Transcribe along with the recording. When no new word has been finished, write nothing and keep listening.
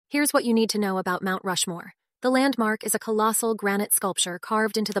Here's what you need to know about Mount Rushmore. The landmark is a colossal granite sculpture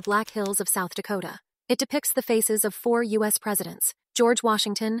carved into the Black Hills of South Dakota. It depicts the faces of 4 U.S. presidents: George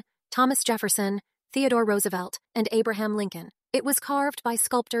Washington, Thomas Jefferson, Theodore Roosevelt, and Abraham Lincoln. It was carved by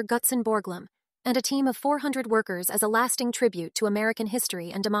sculptor Gutzon Borglum and a team of 400 workers as a lasting tribute to American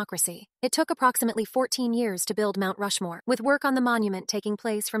history and democracy. It took approximately 14 years to build Mount Rushmore, with work on the monument taking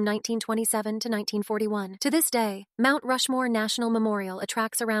place from 1927 to 1941. To this day, Mount Rushmore National Memorial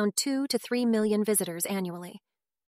attracts around 2 to 3 million visitors annually.